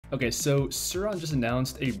Okay, so Sur Ron just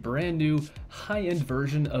announced a brand new high-end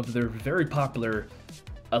version of their very popular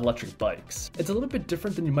electric bikes. It's a little bit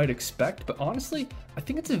different than you might expect, but honestly, I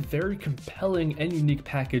think it's a very compelling and unique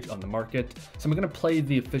package on the market. So I'm gonna play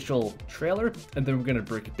the official trailer, and then we're gonna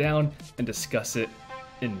break it down and discuss it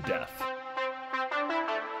in depth.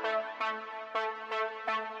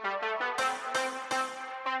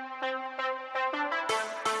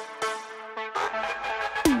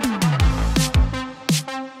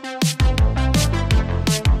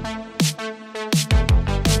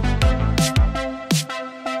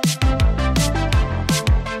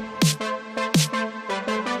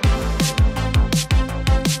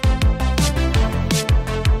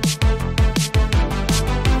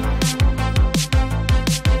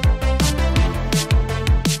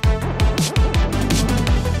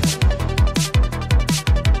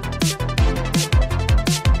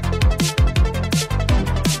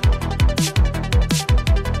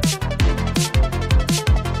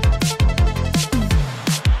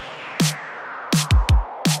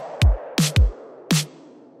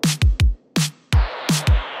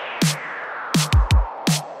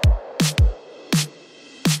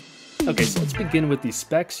 Okay, so let's begin with the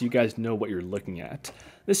specs so you guys know what you're looking at.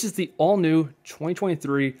 This is the all-new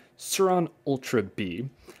 2023 Sur Ron Ultra B.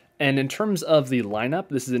 And in terms of the lineup,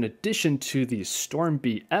 this is in addition to the Storm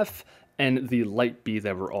BF and the Light B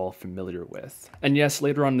that we're all familiar with. And yes,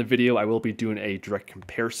 later on in the video, I will be doing a direct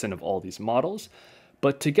comparison of all these models.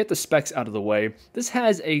 But to get the specs out of the way, this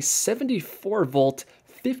has a 74 volt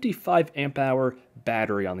 55 amp hour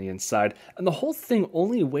battery on the inside, and the whole thing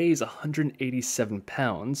only weighs 187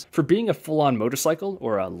 pounds. For being a full-on motorcycle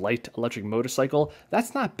or a light electric motorcycle,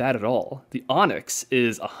 that's not bad at all. The Onyx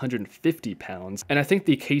is 150 pounds, and I think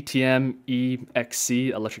the KTM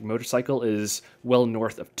EXC electric motorcycle is well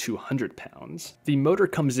north of 200 pounds. The motor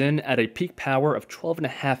comes in at a peak power of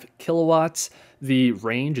 12.5 kilowatts. The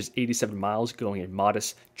range is 87 miles, going a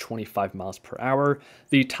modest 25 miles per hour.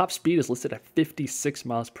 The top speed is listed at 56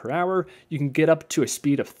 miles per hour. You can get up to a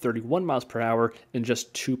speed of 31 miles per hour in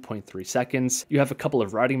just 2.3 seconds. You have a couple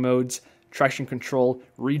of riding modes, traction control,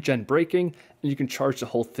 regen braking, and you can charge the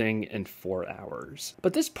whole thing in 4 hours.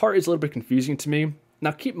 But this part is a little bit confusing to me.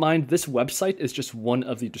 Now keep in mind, this website is just one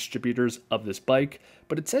of the distributors of this bike,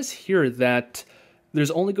 but it says here that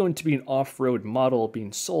there's only going to be an off-road model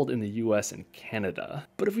being sold in the US and Canada.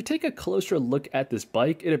 But if we take a closer look at this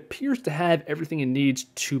bike, it appears to have everything it needs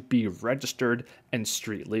to be registered and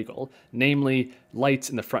street legal, namely lights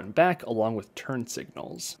in the front and back along with turn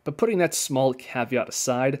signals. But putting that small caveat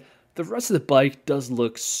aside, the rest of the bike does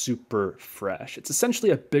look super fresh. It's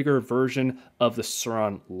essentially a bigger version of the Sur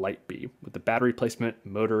Ron Light B, with the battery placement,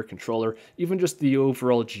 motor, controller, even just the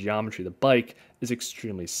overall geometry of the bike is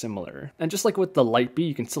extremely similar. And just like with the Light B,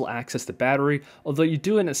 you can still access the battery, although you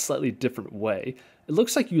do it in a slightly different way. It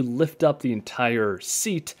looks like you lift up the entire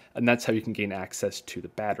seat, and that's how you can gain access to the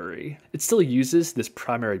battery. It still uses this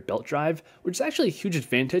primary belt drive, which is actually a huge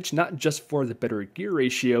advantage, not just for the better gear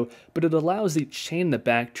ratio, but it allows the chain in the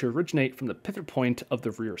back to originate from the pivot point of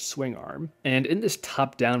the rear swing arm. And in this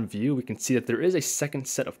top-down view, we can see that there is a second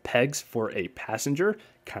set of pegs for a passenger,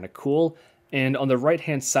 kind of cool. And on the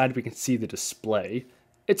right-hand side, we can see the display.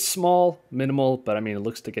 It's small, minimal, but I mean, it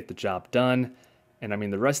looks to get the job done. And I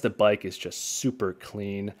mean, the rest of the bike is just super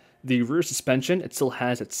clean. The rear suspension, it still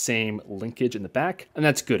has its same linkage in the back, and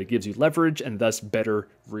that's good. It gives you leverage and thus better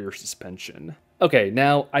rear suspension. Okay,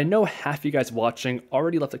 now I know half you guys watching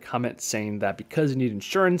already left a comment saying that because you need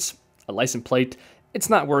insurance, a license plate,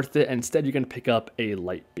 it's not worth it, and instead you're gonna pick up a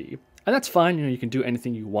Light B. And that's fine, you can do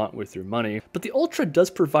anything you want with your money, but the Ultra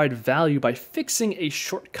does provide value by fixing a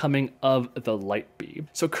shortcoming of the Light B.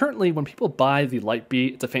 So currently, when people buy the Light B,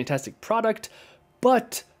 it's a fantastic product,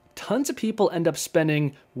 but tons of people end up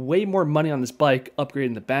spending way more money on this bike,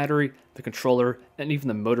 upgrading the battery, the controller, and even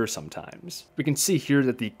the motor sometimes. We can see here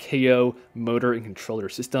that the KO motor and controller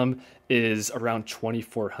system is around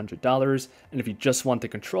 $2,400, and if you just want the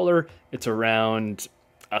controller, it's around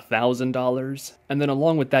 $1,000. And then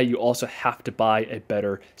along with that, you also have to buy a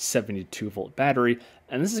better 72 volt battery.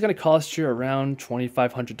 And this is going to cost you around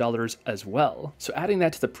 $2,500 as well. So adding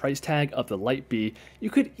that to the price tag of the Light B, you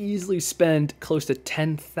could easily spend close to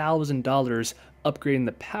 $10,000 upgrading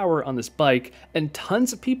the power on this bike, and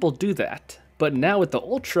tons of people do that. But now with the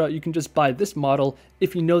Ultra, you can just buy this model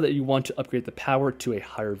if you know that you want to upgrade the power to a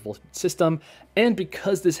higher voltage system. And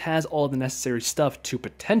because this has all the necessary stuff to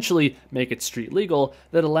potentially make it street legal,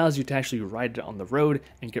 that allows you to actually ride it on the road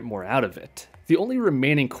and get more out of it. The only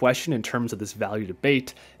remaining question in terms of this value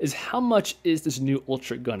debate is how much is this new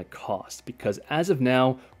Ultra gonna cost? Because as of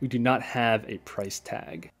now, we do not have a price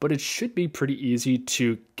tag, but it should be pretty easy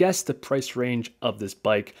to guess the price range of this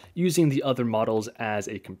bike using the other models as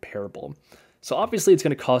a comparable. So obviously it's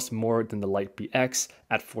going to cost more than the Lite BX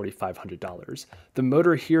at $4,500. The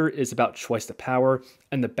motor here is about twice the power,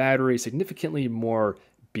 and the battery is significantly more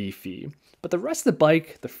beefy. But the rest of the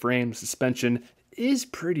bike, the frame, suspension, is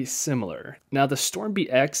pretty similar. Now the Storm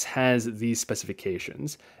BX has these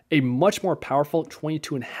specifications: a much more powerful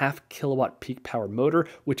 22.5 kilowatt peak power motor,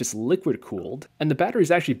 which is liquid cooled, and the battery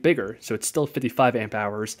is actually bigger, so it's still 55 amp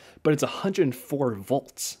hours, but it's 104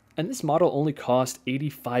 volts. And this model only cost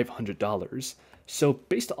 $8,500. So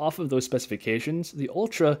based off of those specifications, the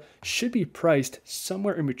Ultra should be priced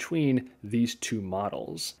somewhere in between these two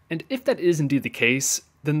models. And if that is indeed the case,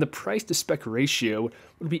 then the price to spec ratio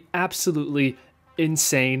would be absolutely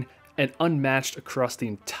insane and unmatched across the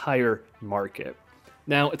entire market.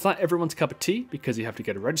 Now, it's not everyone's cup of tea because you have to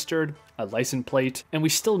get it registered, a license plate, and we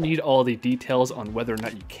still need all the details on whether or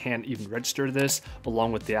not you can even register this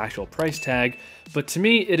along with the actual price tag. But to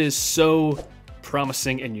me, it is so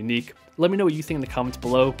promising and unique. Let me know what you think in the comments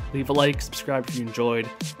below. Leave a like, subscribe if you enjoyed,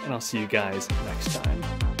 and I'll see you guys next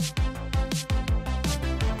time.